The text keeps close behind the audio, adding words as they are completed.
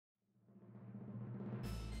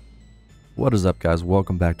What is up, guys?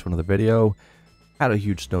 Welcome back to another video. Had a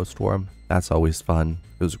huge snowstorm. That's always fun.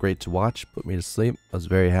 It was great to watch, put me to sleep. I was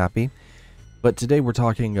very happy. But today we're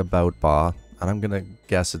talking about bauh, and I'm gonna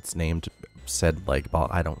guess it's said like bauh.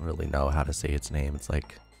 I don't really know how to say its name. It's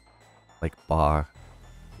like bauh.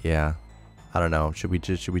 Yeah, I don't know. Should we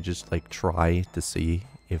just like try to see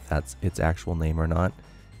if that's its actual name or not?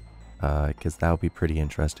 Because that would be pretty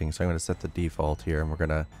interesting. So I'm gonna set the default here, and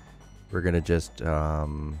we're gonna just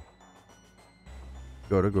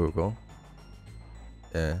go to Google.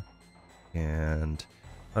 And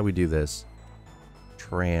how do we do this?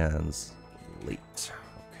 Translate.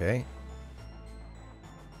 Okay.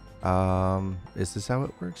 Is this how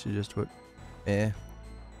it works? You just what?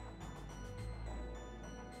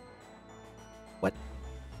 What?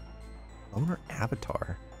 Owner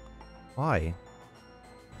avatar? Why?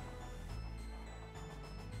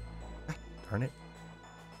 Ah, darn it.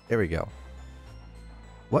 There we go.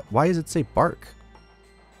 What? Why does it say bark?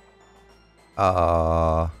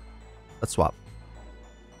 Let's swap.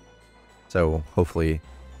 So hopefully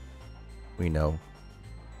we know.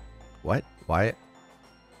 What? Why?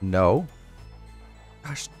 No.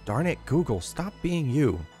 Gosh darn it, Google, stop being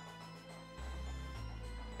you.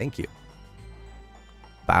 Thank you.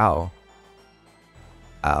 Bauh.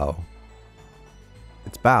 Ow.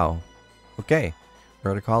 It's bauh. Okay.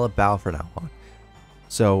 We're gonna call it bauh for now on.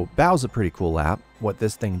 So bauh's a pretty cool app. What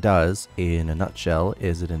this thing does, in a nutshell,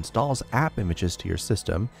 is it installs app images to your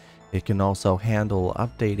system. It can also handle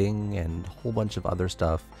updating and a whole bunch of other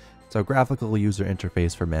stuff. So graphical user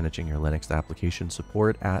interface for managing your Linux application,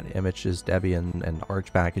 support AppImage's Debian and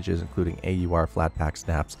Arch packages, including AUR, Flatpak,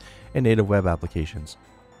 snaps, and native web applications.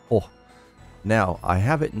 Oh, now I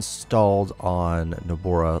have it installed on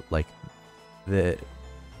Nobora,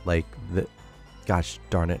 gosh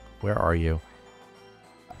darn it, where are you?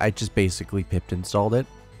 I just basically pipt installed it,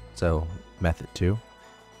 so method 2.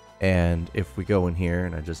 And if we go in here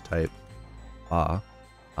and I just type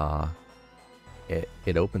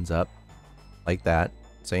it opens up like that,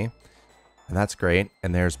 see? And that's great.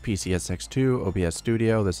 And there's PCSX2, OBS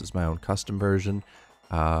Studio. This is my own custom version.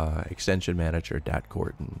 Extension Manager,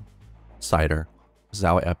 Datcourt, and Cider. This is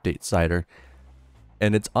how I update Cider.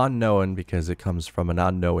 And it's unknown because it comes from an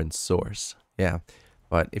unknown source. Yeah.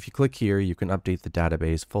 But if you click here, you can update the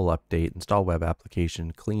database, full update, install web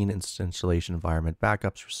application, clean installation environment,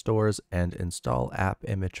 backups, restores, and install app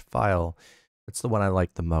image file. That's the one I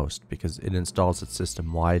like the most because it installs it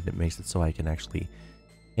system-wide and it makes it so I can actually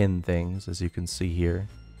pin things, as you can see here.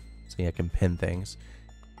 See, I can pin things.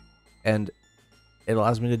 And it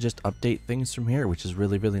allows me to just update things from here, which is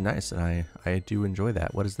really, really nice, and I do enjoy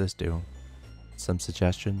that. What does this do? Some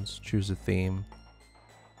suggestions, choose a theme,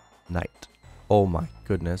 night. Oh my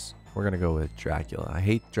goodness, we're gonna go with Dracula. I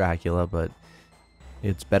hate Dracula, but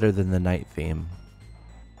it's better than the night theme.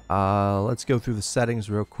 Let's go through the settings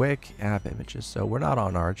real quick. App images. So we're not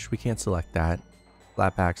on Arch. We can't select that.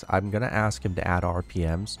 Flatpaks. I'm gonna ask him to add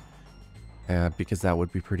RPMs because that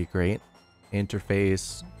would be pretty great.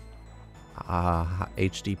 Interface.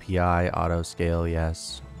 HDPI. Auto scale.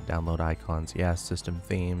 Yes. Download icons. Yes. System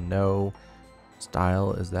theme. No.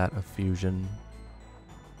 Style. Is that a fusion?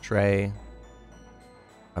 Tray.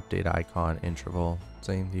 Update icon, interval,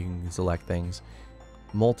 same, you can select things.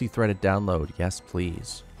 Multi-threaded download, yes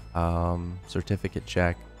please. Certificate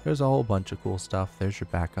check, there's a whole bunch of cool stuff. There's your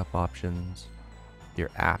backup options, your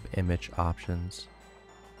app image options,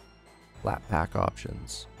 Flatpak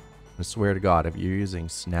options. I swear to God, if you're using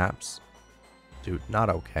snaps, dude, not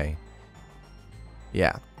okay.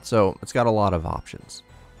 Yeah, so it's got a lot of options.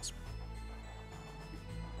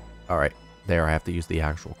 Alright, there I have to use the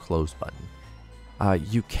actual close button.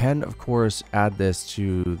 You can, of course, add this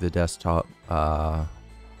to the desktop, an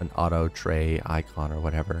auto tray icon or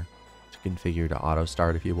whatever, to configure to auto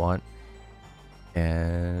start if you want.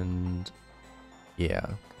 And yeah,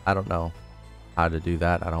 I don't know how to do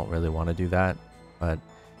that. I don't really want to do that, but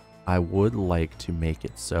I would like to make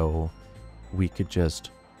it so we could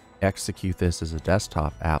just execute this as a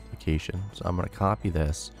desktop application. So I'm going to copy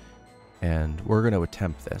this and we're going to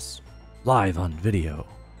attempt this live on video.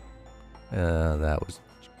 That was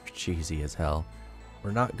cheesy as hell.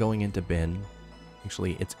 We're not going into bin.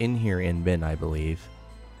 Actually, it's in here in bin, I believe.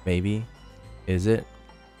 Maybe? Is it?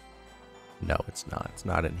 No, it's not. It's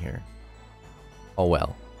not in here. Oh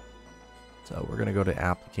well. So we're going to go to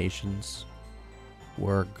applications.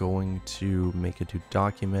 We're going to make a new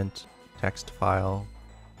document, text file.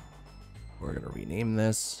 We're going to rename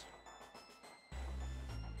this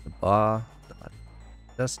the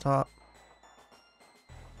bauh.desktop.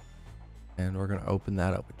 And we're going to open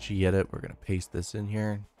that up with gedit. We're going to paste this in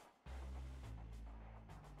here.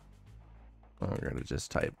 I'm going to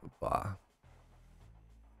just type bauh.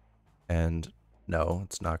 And no,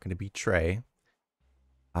 it's not going to be tray.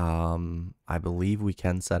 I believe we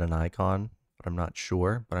can set an icon, but I'm not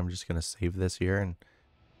sure. But I'm just going to save this here and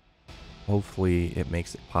hopefully it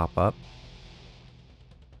makes it pop up.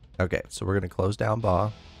 Okay, so we're going to close down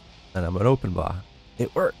bauh and I'm going to open bauh.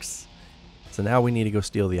 It works. So now we need to go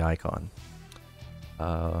steal the icon.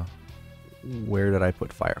 Where did I put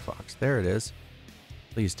Firefox? There it is.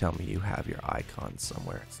 Please tell me you have your icon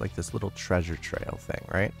somewhere. It's like this little treasure trail thing,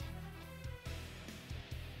 right?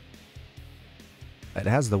 It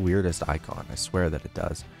has the weirdest icon. I swear that it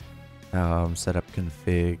does. Setup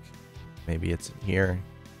config. Maybe it's in here.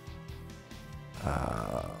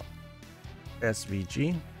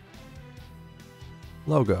 SVG.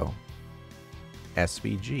 Logo.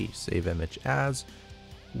 SVG. Save image as.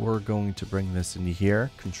 We're going to bring this into here.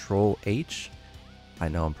 Control H. I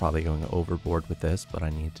know I'm probably going overboard with this, but I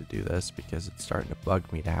need to do this because it's starting to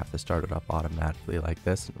bug me to have to start it up automatically like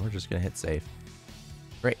this. And we're just going to hit save.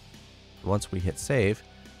 Great. Once we hit save,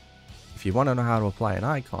 if you want to know how to apply an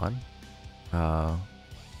icon,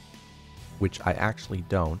 which I actually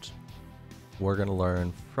don't, we're going to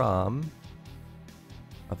learn from...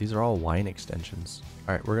 Oh, these are all wine extensions.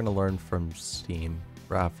 All right, we're going to learn from Steam,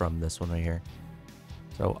 from this one right here.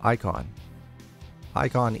 So icon.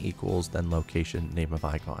 Icon equals then location, name of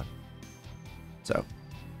icon. So,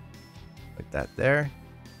 like that there.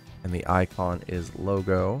 And the icon is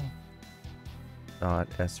logo.svg.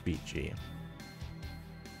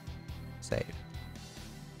 Save.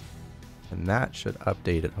 And that should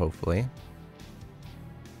update it, hopefully.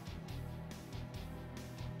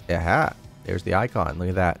 Yeah, there's the icon. Look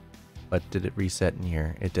at that. But did it reset in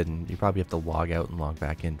here? It didn't. You probably have to log out and log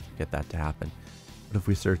back in to get that to happen. But if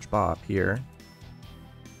we search bauh here...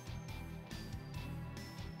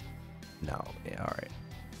 No, yeah, alright.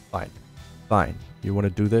 Fine. Fine. You want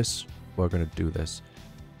to do this? We're going to do this.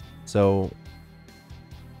 So,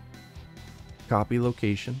 copy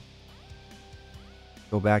location.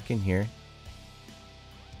 Go back in here.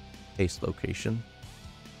 Paste location.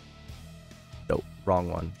 Nope, wrong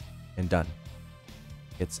one. And done.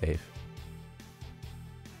 Hit save.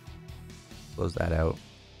 Close that out.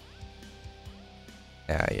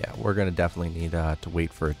 Yeah, we're going to definitely need to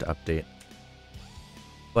wait for it to update.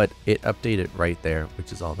 But it updated right there,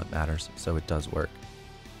 which is all that matters. So it does work.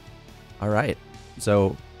 All right.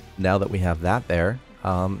 So now that we have that there,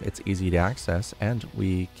 it's easy to access and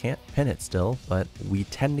we can't pin it still, but we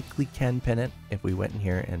technically can pin it if we went in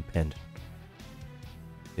here and pinned.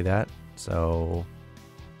 See that? So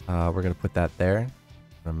we're going to put that there.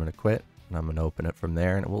 I'm going to quit and I'm going to open it from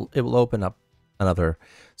there, and it will open up another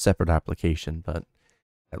separate application, but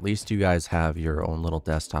at least you guys have your own little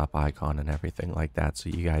desktop icon and everything like that, so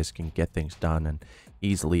you guys can get things done and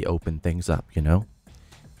easily open things up, you know?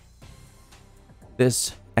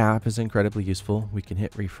 This app is incredibly useful. We can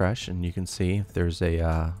hit refresh and you can see if there's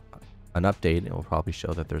an update. It will probably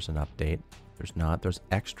show that there's an update. If there's not, there's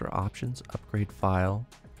extra options. Upgrade file.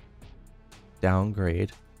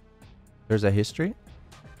 Downgrade. There's a history.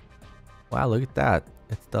 Wow, look at that.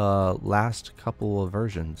 It's the last couple of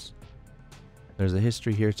versions. There's a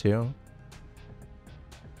history here too,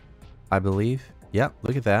 I believe. Yep,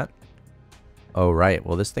 look at that. Oh, right.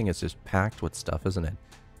 Well, this thing is just packed with stuff, isn't it?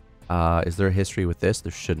 Is there a history with this?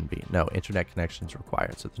 There shouldn't be. No, internet connections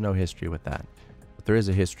required, so there's no history with that. But there is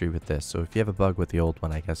a history with this. So if you have a bug with the old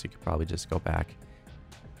one, I guess you could probably just go back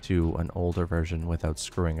to an older version without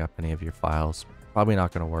screwing up any of your files. Probably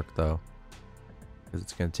not going to work, though, because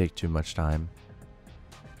it's going to take too much time.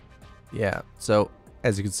 Yeah, so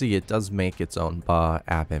as you can see, it does make its own bauh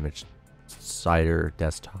AppImage cider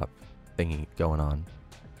desktop thingy going on,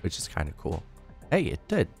 which is kind of cool. Hey, it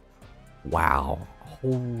did. Wow.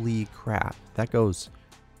 Holy crap. That goes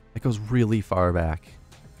really far back.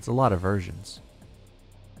 It's a lot of versions.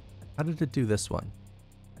 How did it do this one?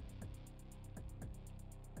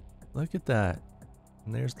 Look at that.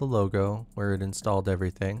 And there's the logo where it installed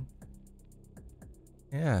everything.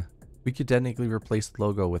 Yeah. We could technically replace the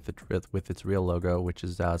logo with its real logo, which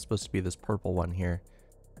is supposed to be this purple one here.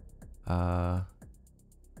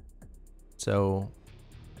 So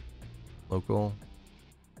local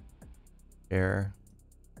share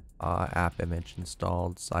AppImage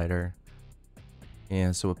installed cider.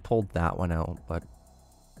 Yeah, so it pulled that one out, but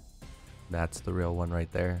that's the real one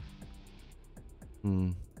right there.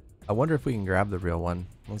 I wonder if we can grab the real one.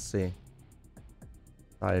 Let's see.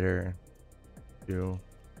 Cider 2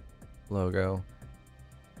 logo.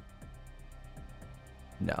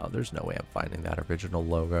 No, there's no way I'm finding that original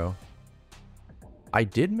logo. I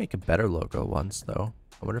did make a better logo once, though.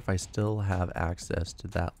 I wonder if I still have access to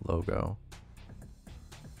that logo.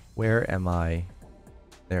 Where am I?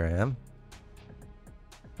 There I am.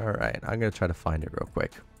 All right, I'm going to try to find it real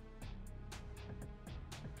quick.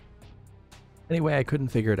 Anyway, I couldn't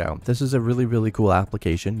figure it out. This is a really, really cool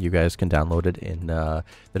application. You guys can download it in the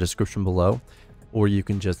description below, or you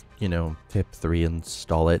can just, you know, tip 3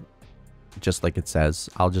 install it just like it says.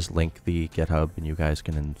 I'll just link the GitHub and you guys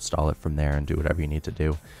can install it from there and do whatever you need to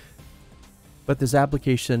do. But this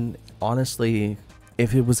application, honestly,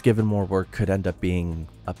 if it was given more work, could end up being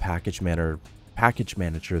a package manager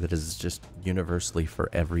that is just universally for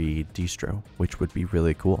every distro, which would be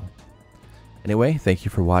really cool. Anyway, thank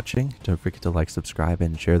you for watching. Don't forget to like, subscribe,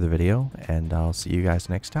 and share the video, and I'll see you guys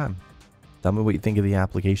next time. Tell me what you think of the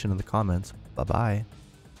application in the comments. Bye-bye.